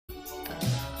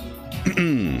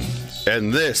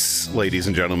And this, ladies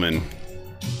and gentlemen,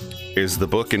 is the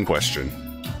book in question.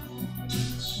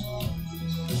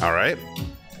 All right.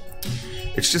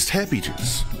 It's just happy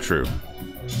juice. True.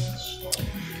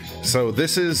 So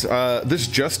this is this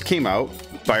just came out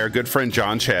by our good friend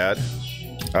John Chad.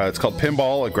 It's called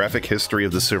Pinball: A Graphic History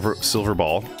of the Silver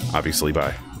Ball, obviously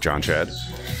by John Chad.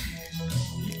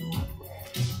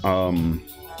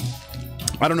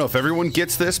 I don't know if everyone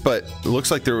gets this, but it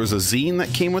looks like there was a zine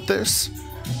that came with this.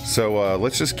 So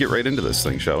let's just get right into this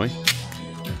thing, shall we?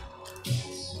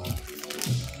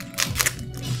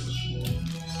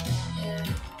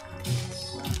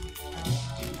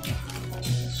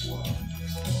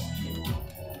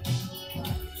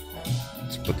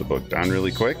 Let's put the book down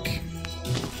really quick.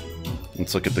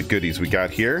 Let's look at the goodies we got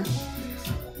here.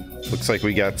 Looks like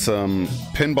we got some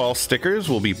pinball stickers.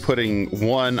 We'll be putting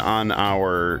one on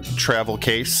our travel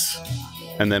case,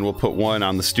 and then we'll put one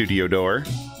on the studio door.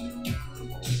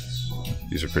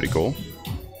 These are pretty cool.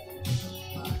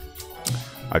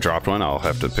 I dropped one. I'll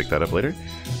have to pick that up later.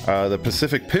 The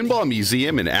Pacific Pinball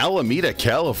Museum in Alameda,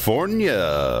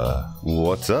 California.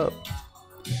 What's up?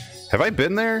 Have I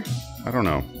been there? I don't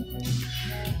know.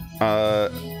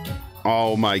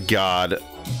 Oh my god.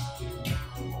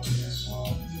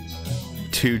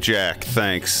 To Jack,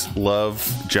 thanks. Love,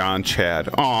 John Chad.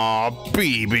 Aw,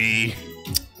 BB.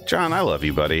 John, I love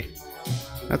you, buddy.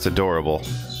 That's adorable.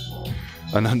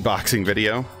 An unboxing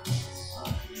video.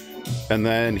 And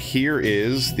then here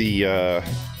is the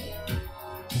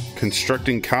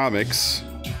Constructing Comics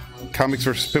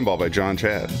vs. Pinball by John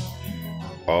Chad.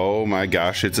 Oh my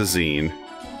gosh, it's a zine.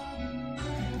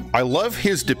 I love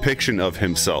his depiction of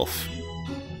himself.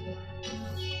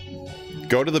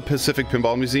 Go to the Pacific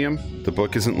Pinball Museum. The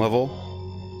book isn't level.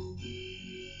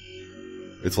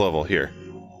 It's level here.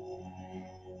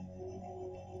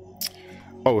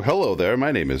 Oh, hello there.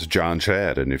 My name is John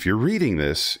Chad, and if you're reading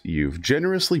this, you've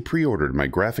generously pre-ordered my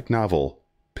graphic novel,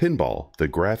 Pinball: The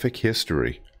Graphic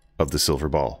History of the Silver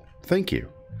Ball. Thank you.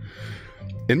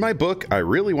 In my book, I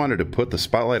really wanted to put the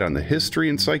spotlight on the history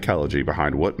and psychology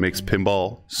behind what makes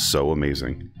pinball so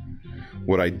amazing.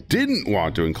 What I didn't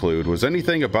want to include was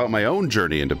anything about my own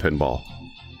journey into pinball.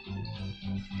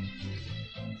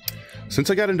 Since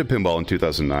I got into pinball in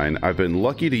 2009, I've been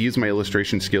lucky to use my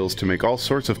illustration skills to make all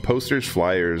sorts of posters,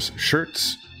 flyers,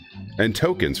 shirts, and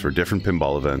tokens for different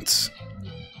pinball events.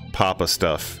 Papa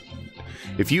stuff.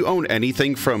 If you own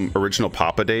anything from original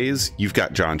Papa days, you've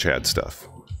got John Chad stuff,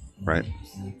 right?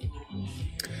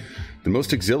 The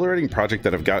most exhilarating project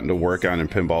that I've gotten to work on in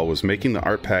pinball was making the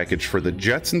art package for the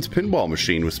Jetsons pinball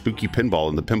machine with Spooky Pinball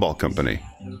and the Pinball Company.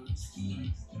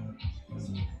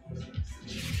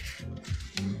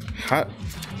 Hot.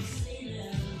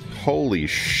 Holy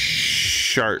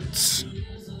sharts.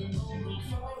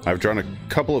 I've drawn a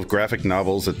couple of graphic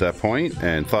novels at that point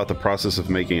and thought the process of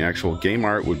making actual game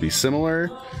art would be similar.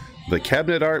 The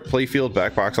cabinet art, playfield,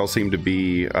 backbox all seem to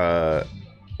be...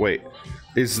 wait,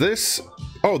 is this...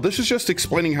 Oh, this is just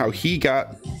explaining how he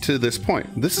got to this point.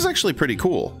 This is actually pretty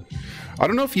cool. I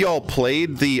don't know if y'all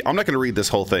played the... I'm not going to read this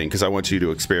whole thing because I want you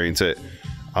to experience it.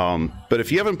 But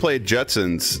if you haven't played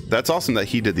Jetsons, that's awesome that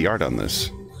he did the art on this.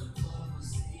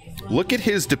 Look at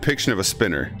his depiction of a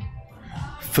spinner.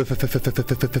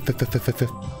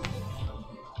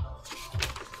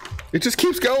 It just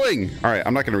keeps going. All right,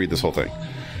 I'm not going to read this whole thing.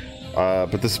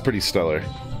 But this is pretty stellar.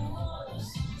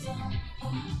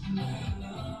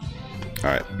 All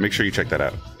right, make sure you check that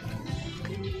out.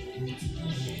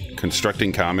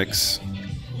 Constructing Comics.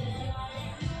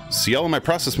 See all of my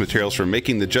process materials for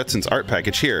making the Jetsons art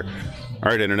package here. All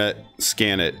right, Internet,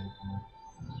 scan it.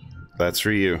 That's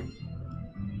for you.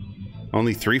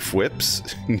 Only 3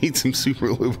 whips? Need some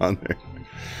super lube on there.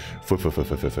 Flip.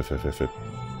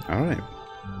 All right.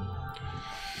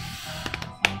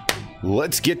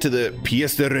 Let's get to the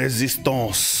pièce de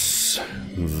résistance.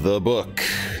 The book.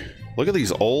 Look at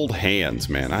these old hands,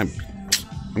 man. I'm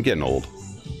getting old.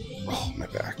 Oh, my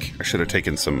back. I should have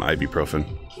taken some ibuprofen.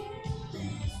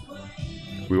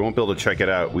 We won't be able to check it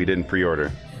out. We didn't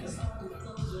pre-order.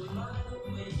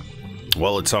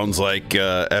 Well, it sounds like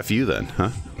F you then,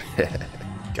 huh?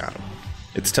 Got him.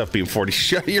 It's tough being 40.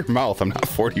 Shut your mouth. I'm not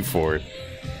 44.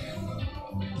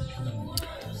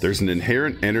 There's an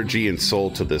inherent energy and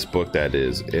soul to this book that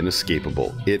is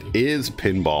inescapable. It is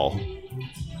pinball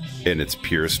in its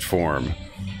purest form.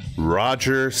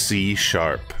 Roger C.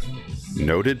 Sharp,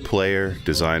 noted player,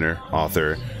 designer,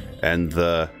 author, and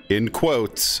the, in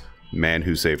quotes, man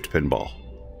who saved pinball.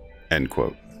 End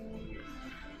quote.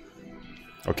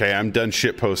 Okay, I'm done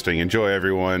shit posting. Enjoy,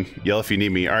 everyone. Yell if you need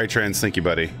me. All right, Trans, thank you,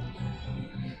 buddy.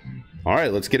 All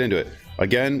right, let's get into it.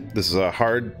 Again, this is a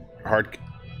hard hard.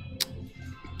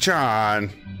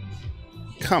 John,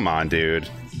 come on, dude.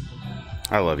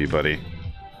 I love you, buddy.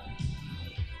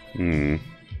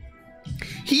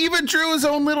 He even drew his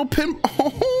own little pimp.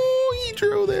 Oh, he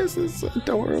drew this. It's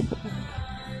adorable.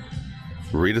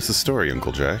 Read us a story,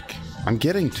 Uncle Jack. I'm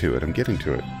getting to it. I'm getting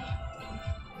to it.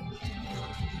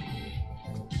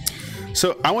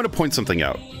 So I want to point something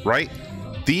out, right?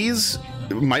 These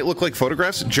might look like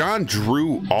photographs. John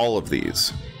drew all of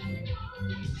these.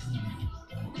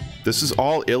 This is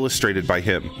all illustrated by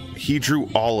him. He drew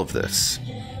all of this.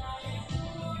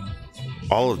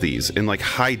 All of these in like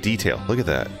high detail. Look at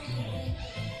that.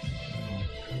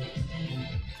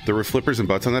 There were flippers and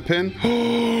butts on that pin.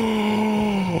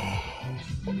 Oh,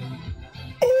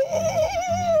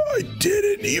 I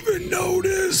didn't even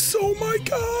notice. Oh my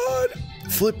god.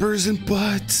 Flippers and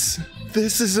butts.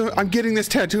 This is I'm getting this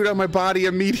tattooed on my body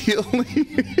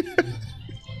immediately.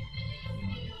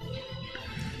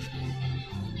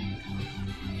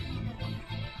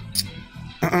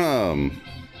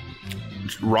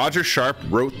 Roger Sharp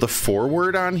wrote the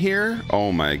foreword on here.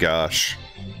 Oh my gosh.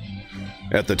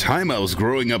 At the time I was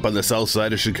growing up on the south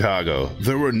side of Chicago,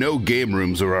 there were no game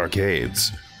rooms or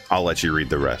arcades. I'll let you read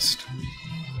the rest.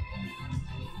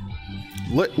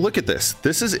 Look at this.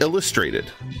 This is illustrated,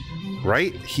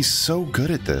 right? He's so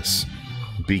good at this.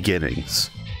 Beginnings.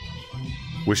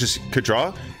 Wishes could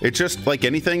draw? It's just like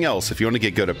anything else. If you want to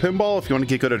get good at pinball, if you want to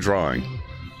get good at drawing,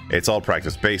 it's all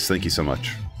practice based. Thank you so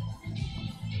much.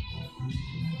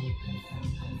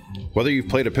 Whether you've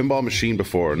played a pinball machine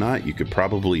before or not, you could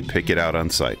probably pick it out on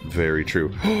sight. Very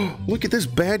true. Look at this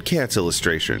Bad Cats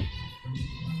illustration.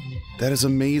 That is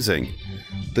amazing.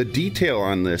 The detail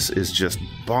on this is just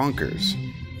bonkers.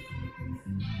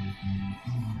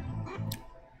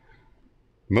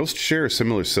 Most share a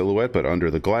similar silhouette, but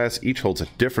under the glass, each holds a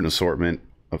different assortment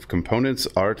of components,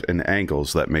 art, and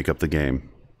angles that make up the game.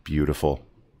 Beautiful.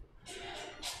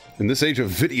 In this age of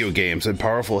video games and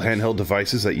powerful handheld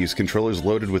devices that use controllers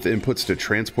loaded with inputs to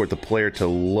transport the player to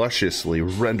lusciously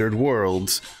rendered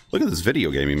worlds, look at this video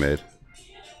game he made.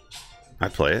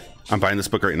 I'd play it. I'm buying this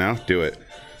book right now. Do it.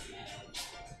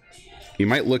 You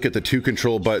might look at the two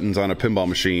control buttons on a pinball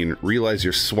machine, realize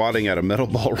you're swatting at a metal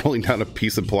ball rolling down a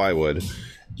piece of plywood,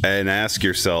 and ask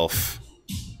yourself,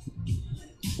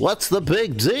 what's the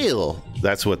big deal?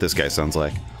 That's what this guy sounds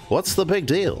like. What's the big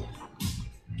deal?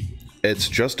 It's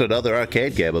just another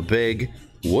arcade game, a big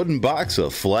wooden box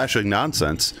of flashing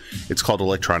nonsense. It's called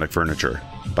electronic furniture,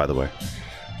 by the way.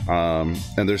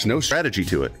 And there's no strategy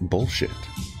to it. Bullshit.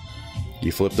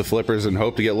 You flip the flippers and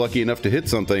hope to get lucky enough to hit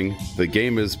something. The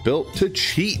game is built to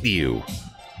cheat you.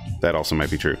 That also might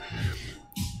be true.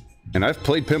 And I've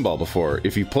played pinball before.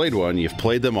 If you've played one, you've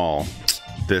played them all.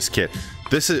 This kid.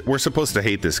 We're supposed to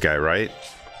hate this guy, right?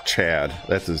 Chad.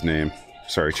 That's his name.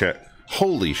 Sorry, Chad.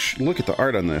 Holy look at the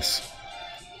art on this.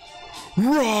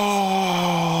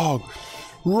 Wrong!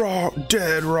 Wrong!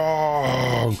 Dead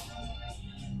wrong!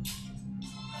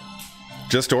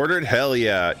 Just ordered? Hell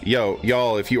yeah. Yo,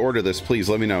 y'all, if you order this, please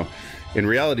let me know. In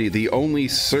reality, the only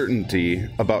certainty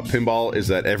about pinball is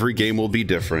that every game will be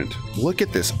different. Look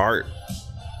at this art.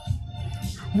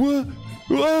 Whoa!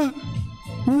 Whoa!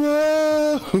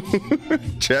 Whoa!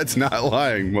 Chad's not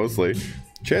lying, mostly.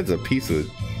 Chad's a piece of...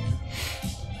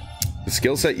 The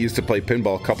skill set used to play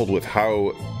pinball, coupled with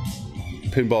how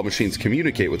pinball machines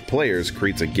communicate with players,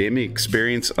 creates a gaming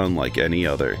experience unlike any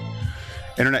other.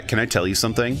 Internet, can I tell you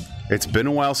something? It's been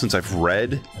a while since I've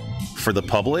read for the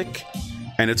public,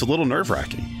 and it's a little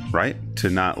nerve-wracking, right? To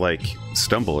not, like,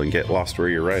 stumble and get lost where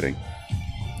you're writing.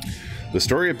 The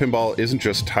story of pinball isn't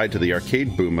just tied to the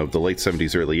arcade boom of the late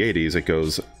 70s, early 80s. It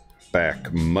goes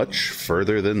back much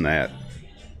further than that.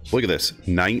 Look at this.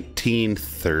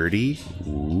 1930?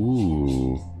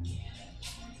 Ooh.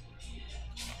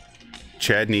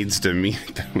 Chad needs to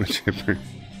meet the chipper.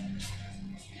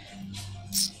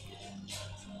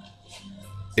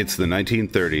 It's the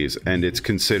 1930s, and it's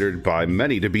considered by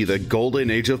many to be the golden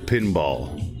age of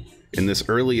pinball. In this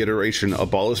early iteration, a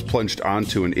ball is plunged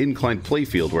onto an inclined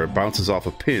playfield where it bounces off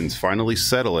of pins, finally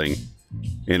settling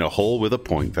in a hole with a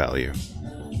point value.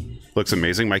 Looks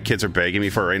amazing. My kids are begging me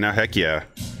for it right now. Heck yeah.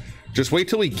 Just wait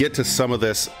till we get to some of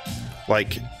this.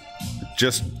 Like,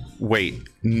 just wait.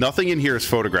 Nothing in here is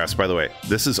photographs, by the way.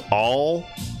 This is all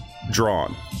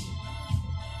drawn.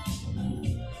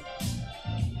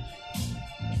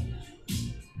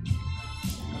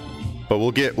 But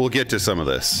we'll get to some of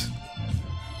this.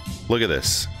 Look at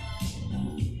this.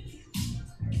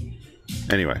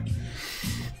 Anyway.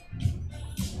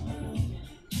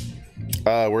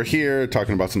 We're here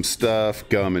talking about some stuff,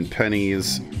 gum and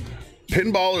pennies.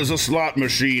 Pinball is a slot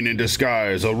machine in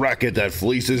disguise, a racket that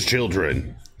fleeces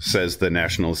children, says the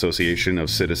National Association of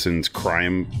Citizens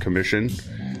Crime Commission.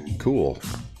 Cool.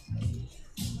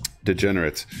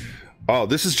 Degenerates. Oh,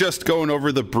 this is just going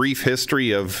over the brief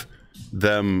history of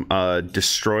them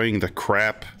destroying the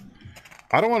crap.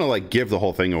 I don't want to, like, give the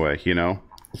whole thing away, you know?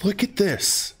 Look at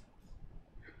this.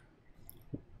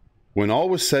 When all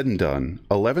was said and done,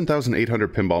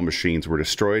 11,800 pinball machines were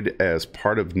destroyed as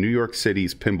part of New York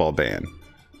City's pinball ban.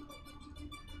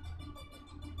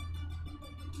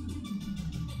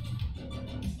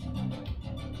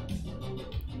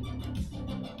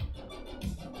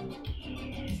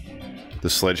 The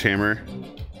sledgehammer.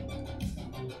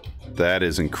 That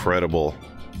is incredible.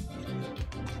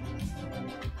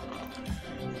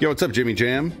 Yo, what's up, Jimmy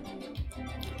Jam?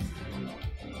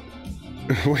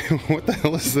 Wait, what the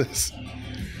hell is this?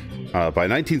 By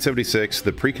 1976,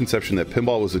 the preconception that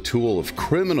pinball was a tool of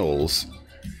criminals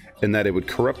and that it would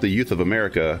corrupt the youth of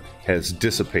America has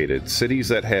dissipated. Cities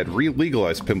that had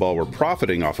re-legalized pinball were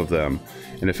profiting off of them,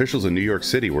 and officials in New York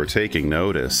City were taking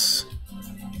notice.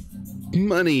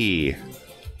 Money.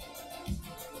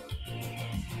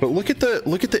 But look at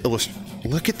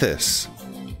this.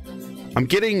 I'm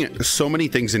getting so many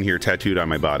things in here tattooed on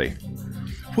my body.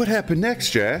 What happened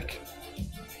next, Jack?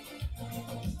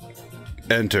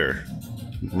 Enter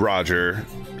Roger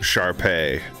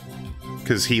Sharpay,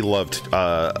 because he loved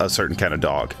a certain kind of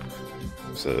dog.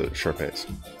 So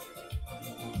Sharpays.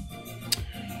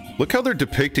 Look how they're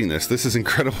depicting this. This is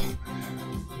incredible.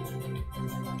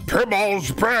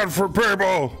 Pinball's bad for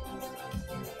people.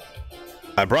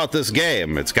 I brought this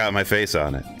game. It's got my face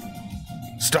on it.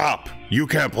 Stop. You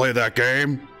can't play that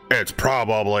game. It's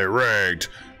probably rigged.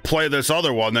 Play this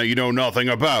other one that you know nothing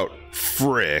about.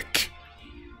 Frick.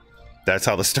 That's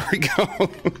how the story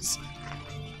goes.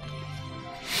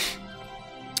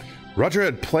 Roger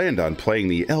had planned on playing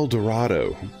the El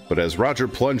Dorado, but as Roger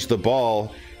plunged the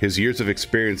ball, his years of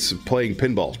experience playing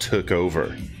pinball took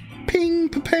over. Ping,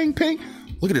 pang, ping.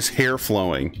 Look at his hair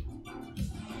flowing.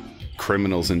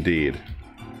 Criminals indeed.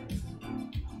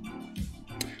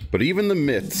 But even in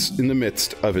the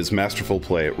midst of his masterful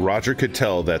play, Roger could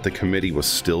tell that the committee was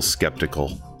still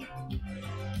skeptical.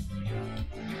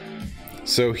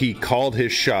 So he called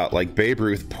his shot like Babe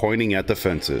Ruth pointing at the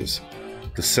fences.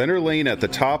 The center lane at the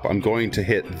top, I'm going to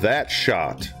hit that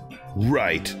shot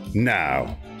right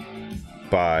now.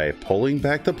 By pulling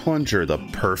back the plunger the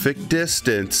perfect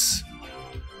distance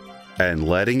and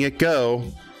letting it go.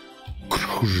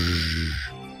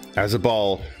 As a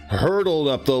ball hurtled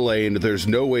up the lane, there's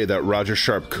no way that Roger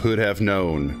Sharp could have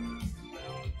known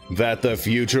that the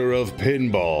future of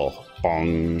pinball,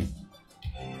 bong,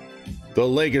 the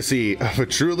legacy of a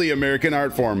truly American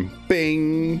art form,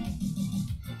 bing,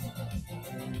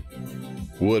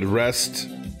 would rest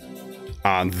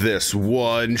on this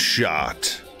one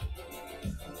shot.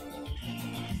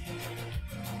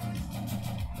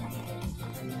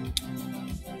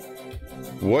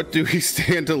 What do we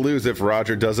stand to lose if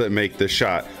Roger doesn't make the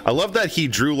shot? I love that he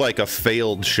drew like a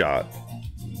failed shot.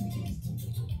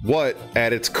 What,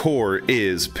 at its core,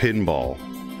 is pinball?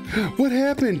 What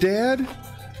happened, Dad?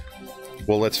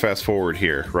 Well, let's fast forward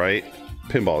here, right?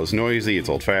 Pinball is noisy, it's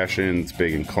old-fashioned, it's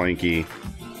big and clanky.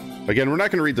 Again, we're not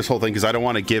going to read this whole thing because I don't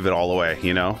want to give it all away,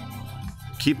 you know?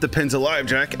 Keep the pins alive,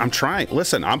 Jack. I'm trying.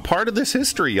 Listen, I'm part of this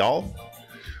history, y'all.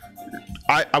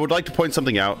 I would like to point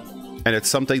something out, and it's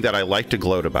something that I like to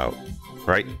gloat about,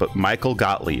 right? But Michael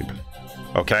Gottlieb,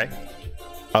 okay?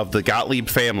 Of the Gottlieb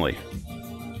family,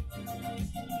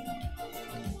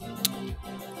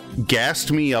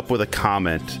 gassed me up with a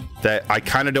comment that I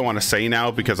kind of don't want to say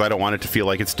now because I don't want it to feel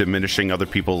like it's diminishing other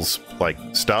people's, like,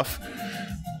 stuff.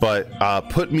 But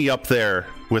put me up there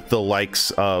with the likes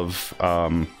of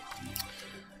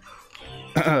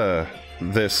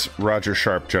this Roger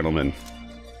Sharp gentleman.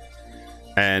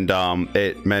 And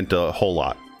it meant a whole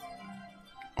lot.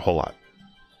 A whole lot.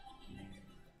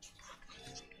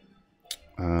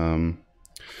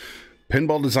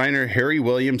 Pinball designer Harry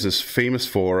Williams is famous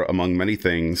for, among many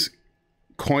things,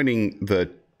 coining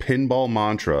the pinball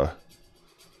mantra,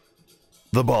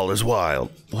 "The ball is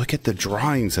wild." Look at the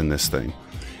drawings in this thing.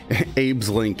 Abe's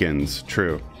Lincoln's,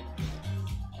 true.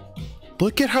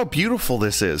 Look at how beautiful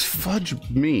this is. Fudge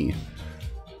me.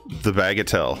 The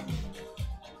Bagatelle.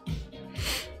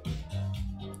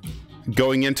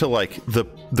 Going into like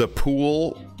the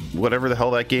pool, whatever the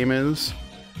hell that game is.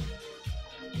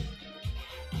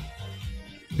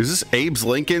 Is this Abe's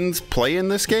Lincoln's play in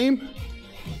this game?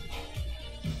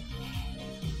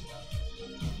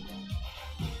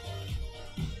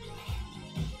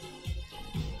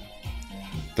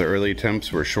 The early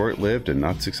attempts were short-lived and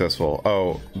not successful.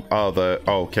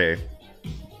 Okay.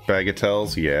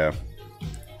 Bagatelles, yeah.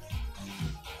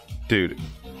 Dude,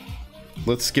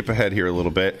 let's skip ahead here a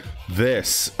little bit.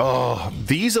 These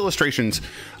illustrations,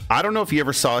 I don't know if you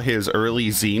ever saw his early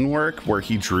zine work where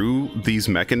he drew these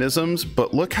mechanisms,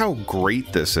 but look how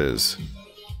great this is.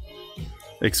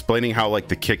 Explaining how, like,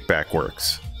 the kickback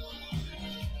works.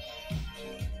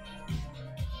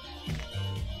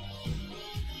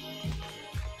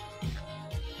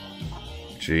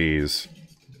 Jeez.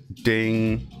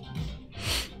 Ding.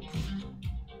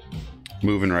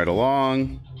 Moving right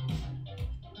along.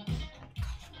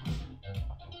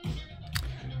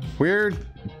 Where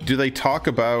do they talk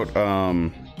about,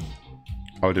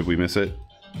 oh, did we miss it?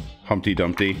 Humpty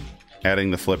Dumpty adding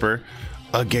the flipper.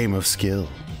 A game of skill.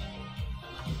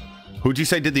 Who'd you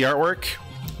say did the artwork?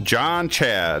 John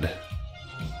Chad.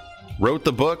 Wrote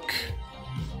the book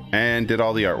and did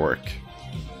all the artwork.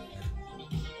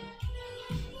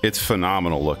 It's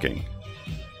phenomenal looking.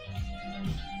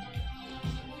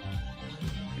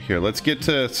 Here, let's get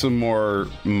to some more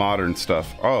modern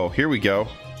stuff. Oh, here we go.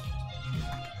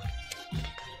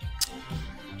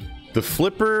 The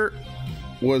flipper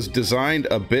was designed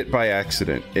a bit by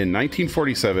accident. In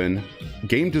 1947,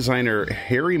 game designer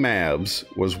Harry Mabs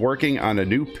was working on a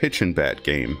new pitch and bat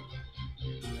game.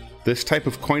 This type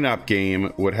of coin-op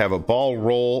game would have a ball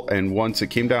roll, and once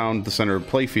it came down the center of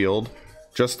the playfield,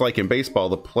 just like in baseball,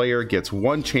 the player gets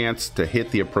one chance to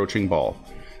hit the approaching ball.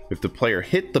 If the player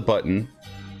hit the button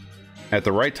at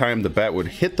the right time, the bat would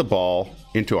hit the ball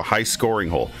into a high scoring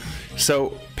hole.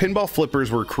 So pinball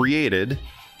flippers were created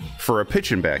for a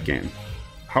pitch and bat game.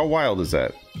 How wild is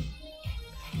that?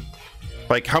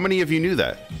 Like, how many of you knew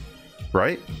that?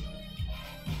 Right?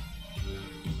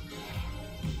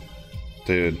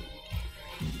 Dude.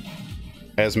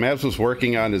 As Mabs was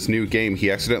working on his new game,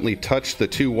 he accidentally touched the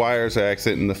two wires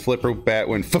accident and the flipper bat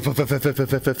went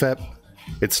f-f-f-f-f-f-f-f.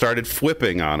 It started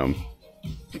flipping on him.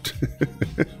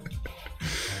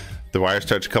 The wires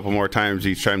touched a couple more times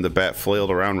each time the bat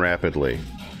flailed around rapidly.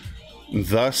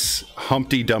 Thus,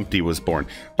 Humpty Dumpty was born.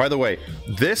 By the way,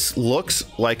 this looks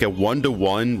like a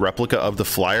one-to-one replica of the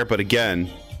flyer, but again,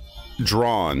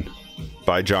 drawn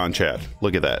by John Chad.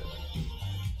 Look at that.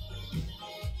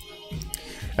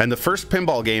 And the first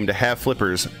pinball game to have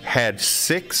flippers had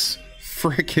 6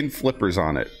 freaking flippers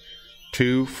on it.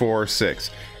 2, 4,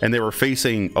 6. And they were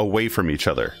facing away from each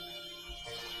other.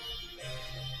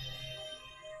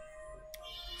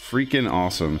 Freaking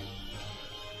awesome.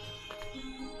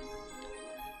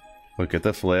 Look at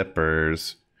the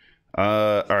flippers.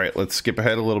 Alright, let's skip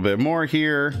ahead a little bit more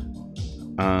here.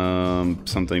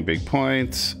 Something big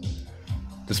points.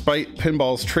 Despite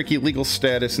pinball's tricky legal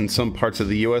status in some parts of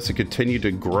the US, it continued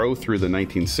to grow through the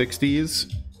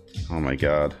 1960s. Oh my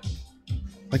god.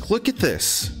 Like, look at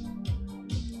this.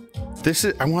 This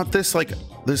is, I want this like,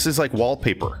 this is like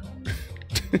wallpaper.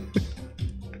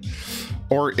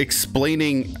 Or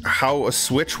explaining how a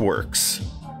switch works.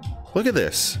 Look at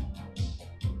this.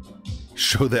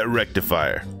 Show that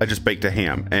rectifier. I just baked a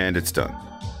ham and it's done.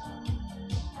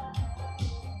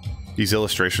 These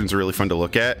illustrations are really fun to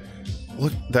look at.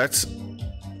 Look, that's...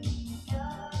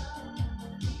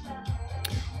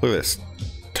 Look at this.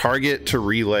 Target to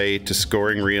relay to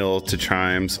scoring reel to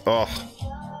chimes. Oh.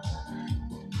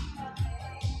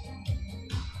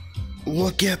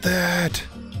 Look at that.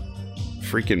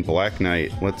 Freaking Black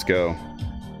Knight. Let's go.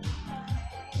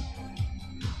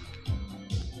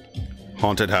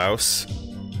 Haunted house.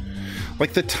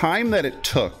 Like the time that it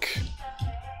took,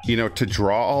 you know, to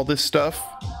draw all this stuff.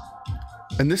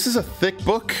 And this is a thick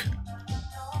book.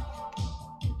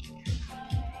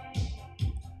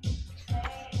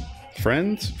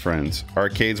 Friends.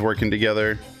 Arcades working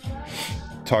together.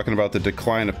 Talking about the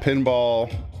decline of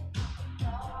pinball.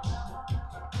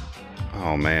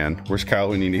 Oh man, where's Kyle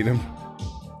when you need him?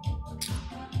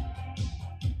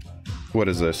 What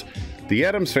is this? The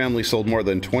Addams Family sold more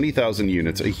than 20,000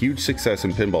 units, a huge success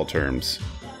in pinball terms.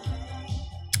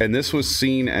 And this was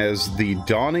seen as the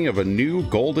dawning of a new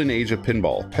golden age of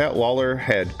pinball. Pat Lawler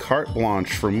had carte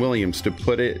blanche from Williams to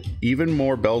put it even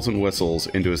more bells and whistles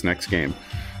into his next game.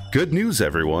 Good news,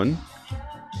 everyone.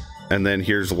 And then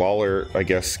here's Lawler, I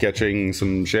guess, sketching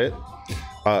some shit.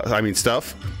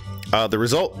 Stuff. The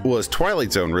result was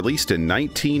Twilight Zone, released in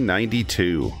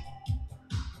 1992.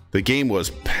 The game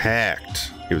was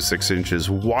packed. It was 6 inches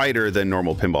wider than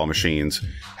normal pinball machines,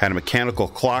 had a mechanical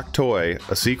clock toy,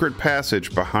 a secret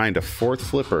passage behind a 4th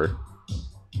flipper,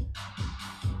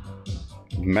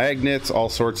 magnets, all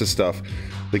sorts of stuff.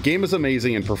 The game is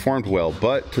amazing and performed well,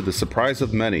 but to the surprise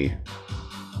of many,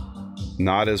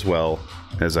 not as well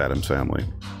as Addams Family.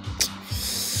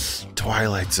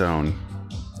 Twilight Zone.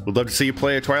 Would love to see you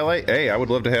play a Twilight. Hey, I would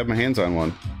love to have my hands on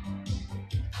one.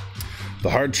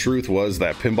 The hard truth was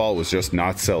that pinball was just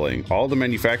not selling. All the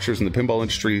manufacturers in the pinball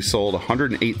industry sold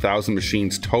 108,000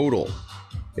 machines total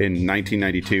in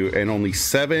 1992, and only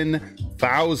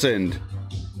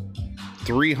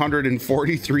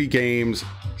 7,343 games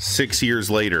 6 years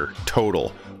later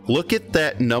total. Look at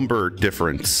that number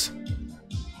difference.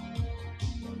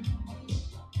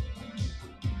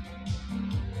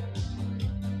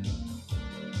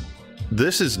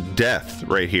 This is death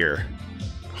right here.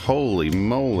 Holy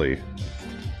moly.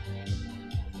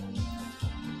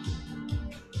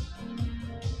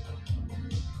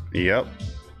 Yep.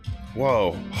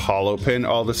 Whoa. Hollow pin.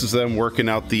 Oh, this is them working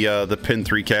out the pin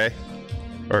 3K.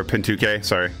 Or pin 2K,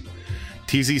 sorry.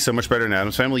 TZ so much better than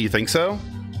Addams Family, you think so?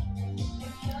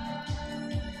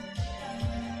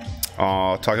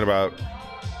 Aw, talking about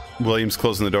Williams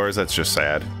closing the doors, that's just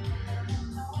sad.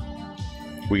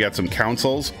 We got some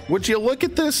consoles. Would you look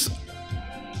at this?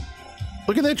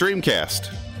 Look at that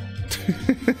Dreamcast.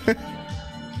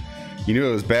 You knew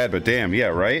it was bad, but damn, yeah,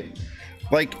 right?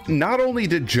 Like, not only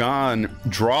did John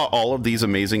draw all of these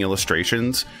amazing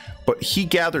illustrations, but he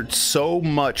gathered so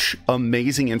much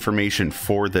amazing information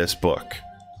for this book,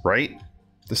 right?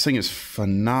 This thing is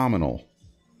phenomenal.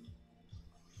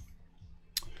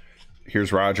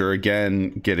 Here's Roger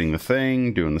again, getting the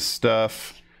thing, doing the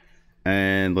stuff.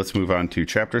 And let's move on to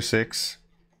chapter 6.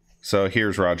 So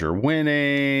here's Roger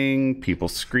winning, people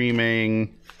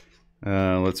screaming.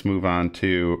 Let's move on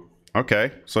to,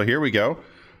 okay, so here we go.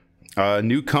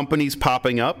 New companies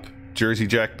popping up. Jersey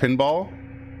Jack Pinball.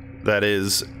 That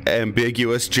is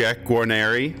ambiguous Jack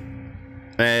Guarneri.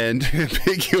 And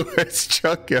ambiguous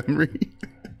Chuck Emery.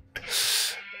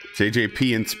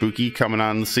 JJP and Spooky coming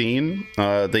on the scene.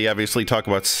 They obviously talk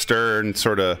about Stern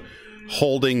sort of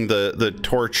holding the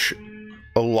torch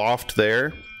aloft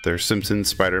there. There's Simpsons,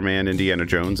 Spider-Man, Indiana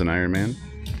Jones, and Iron Man.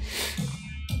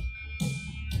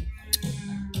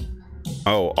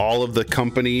 Oh, all of the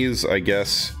companies, I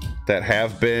guess, that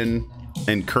have been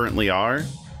and currently are.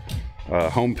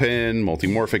 Homepin,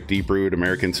 Multimorphic, Deep Root,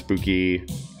 American Spooky,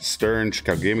 Stern,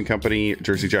 Chicago Gaming Company,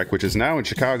 Jersey Jack, which is now in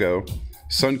Chicago,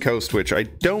 Suncoast, which I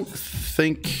don't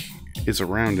think is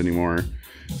around anymore,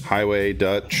 Highway,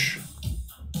 Dutch.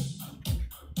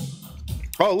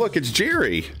 Oh, look, it's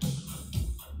Jerry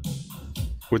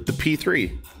with the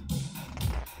P3.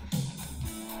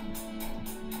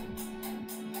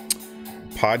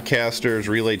 Podcasters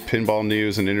relayed pinball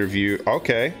news and interview.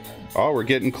 Okay. Oh, we're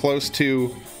getting close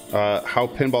to how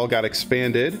pinball got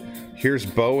expanded. Here's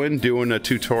Bowen doing a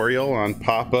tutorial on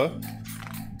Papa.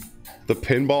 The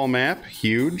pinball map,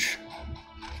 huge.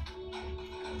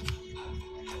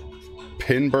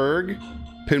 Pinburg.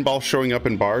 Pinball showing up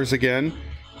in bars again.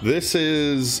 This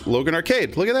is Logan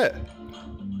Arcade. Look at that.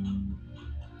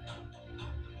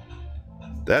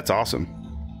 That's awesome.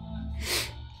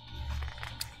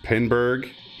 Pinburg.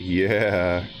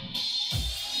 Yeah.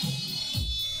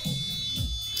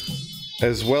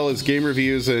 As well as game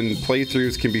reviews and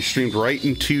playthroughs can be streamed right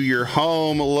into your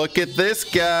home. Look at this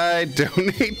guy.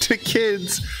 Donate to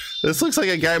kids. This looks like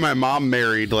a guy my mom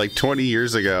married like 20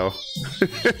 years ago.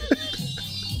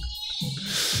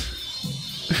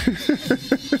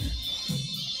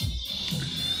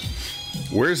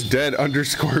 Where's dead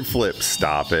underscore flip?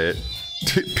 Stop it.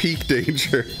 Peak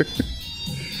danger.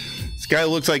 This guy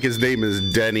looks like his name is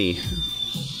Denny.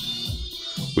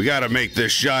 We gotta make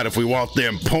this shot if we want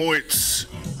them points.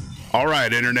 All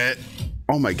right, internet.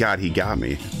 Oh my god, he got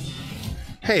me.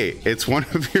 Hey, it's one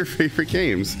of your favorite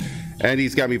games. And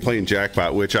he's got me playing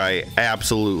Jackpot, which I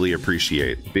absolutely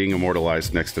appreciate, being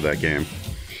immortalized next to that game.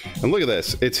 And look at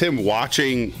this. It's him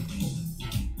watching.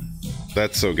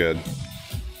 That's so good.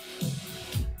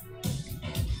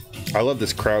 I love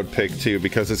this crowd pick too,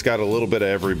 because it's got a little bit of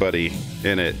everybody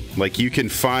in it. Like, you can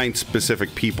find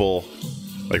specific people,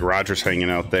 like Roger's hanging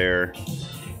out there.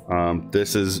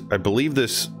 This is, I believe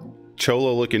this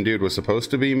Cholo looking dude was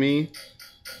supposed to be me.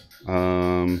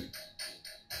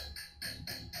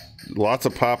 Lots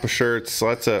of Papa shirts,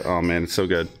 lots of, oh man, it's so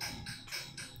good.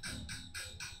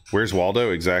 Where's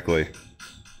Waldo? Exactly.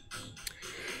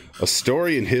 A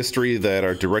story and history that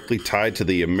are directly tied to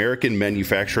the American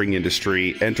manufacturing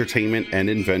industry, entertainment, and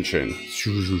invention.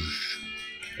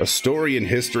 A story and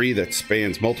history that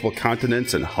spans multiple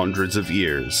continents and hundreds of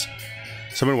years.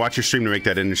 Someone watch your stream to make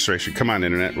that illustration. Come on,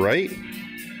 internet, right?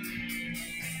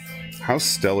 How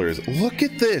stellar is it? Look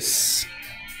at this.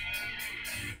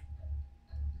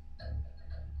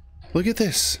 Look at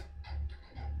this.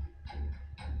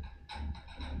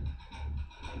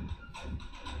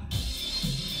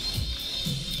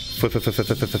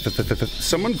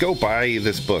 Someone go buy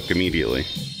this book immediately,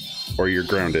 or you're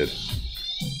grounded.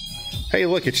 Hey,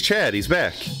 look, it's Chad. He's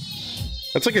back.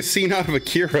 That's like a scene out of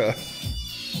Akira.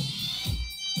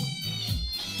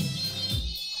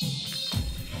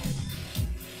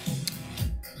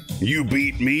 You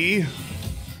beat me?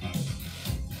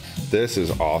 This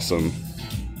is awesome.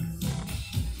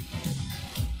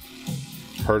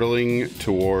 Hurtling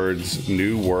towards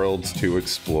new worlds to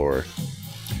explore.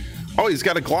 Oh, he's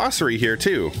got a glossary here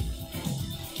too.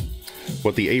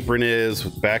 What the apron is,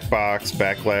 back box,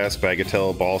 back glass,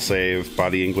 bagatelle, ball save,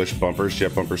 body English, bumpers,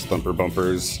 jet bumpers, thumper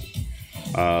bumpers,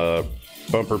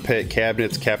 bumper pit,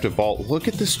 cabinets, captive vault. Look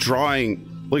at this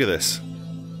drawing. Look at this.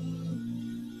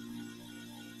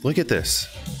 Look at this.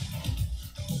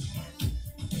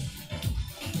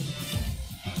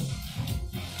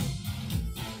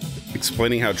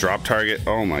 Explaining how drop target.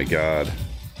 Oh my god.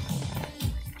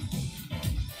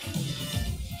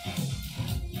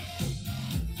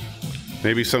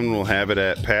 Maybe someone will have it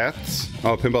at Pat's.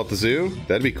 Oh, Pinball at the Zoo?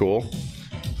 That'd be cool.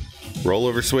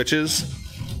 Rollover switches.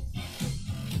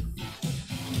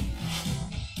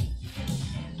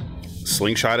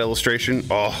 Slingshot illustration.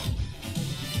 Oh.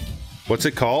 What's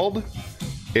it called?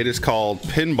 It is called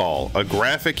Pinball, A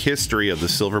Graphic History of the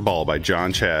Silver Ball by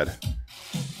John Chad.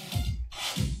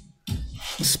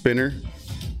 Spinner.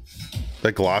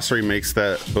 That glossary makes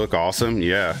that book awesome.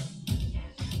 Yeah.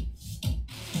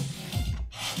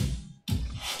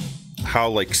 How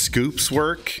like scoops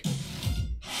work.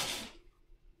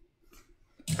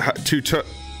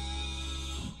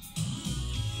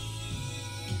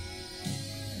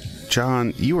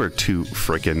 John, you are too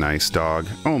freaking nice, dog.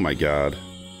 Oh my god.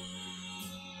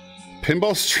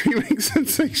 Pinball streaming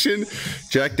sensation.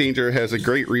 Jack Danger has a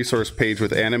great resource page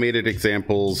with animated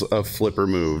examples of flipper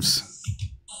moves.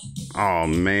 Oh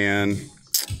man.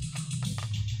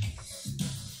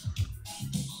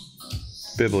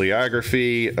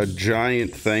 Bibliography, a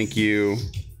giant thank you.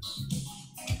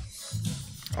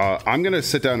 I'm gonna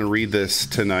sit down and read this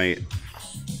tonight.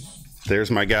 There's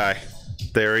my guy.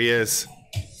 There he is.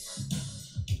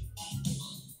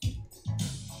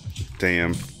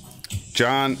 Damn.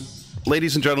 John,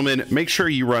 ladies and gentlemen, make sure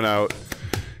you run out.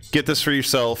 Get this for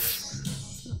yourself.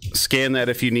 Scan that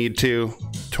if you need to.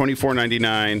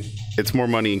 $24.99. It's more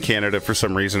money in Canada for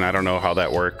some reason. I don't know how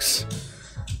that works.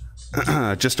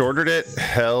 Just ordered it?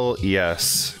 Hell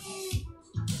yes.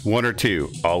 One or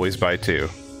two. Always buy two.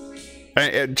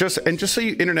 And just so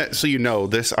you internet, so you know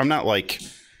this, I'm not like,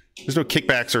 there's no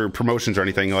kickbacks or promotions or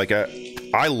anything. Like,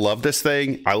 I love this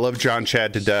thing. I love John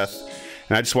Chad to death.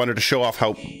 And I just wanted to show off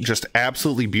how just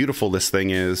absolutely beautiful this thing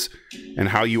is and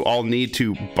how you all need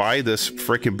to buy this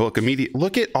freaking book immediately.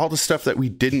 Look at all the stuff that we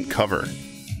didn't cover.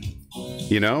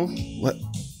 You know?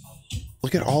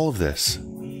 Look at all of this.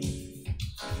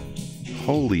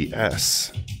 Holy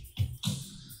S.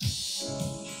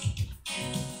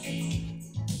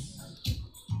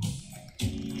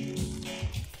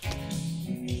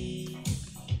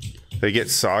 They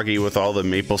get soggy with all the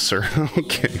maple syrup.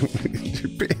 Okay.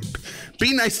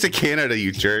 Be nice to Canada,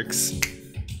 you jerks.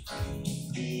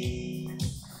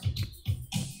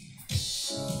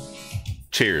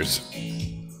 Cheers.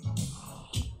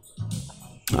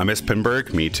 I miss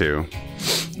Pinburg. Me too.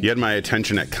 You had my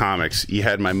attention at comics. You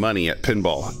had my money at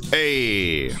pinball.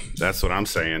 Hey, that's what I'm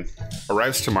saying.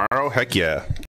 Arrives tomorrow? Heck yeah.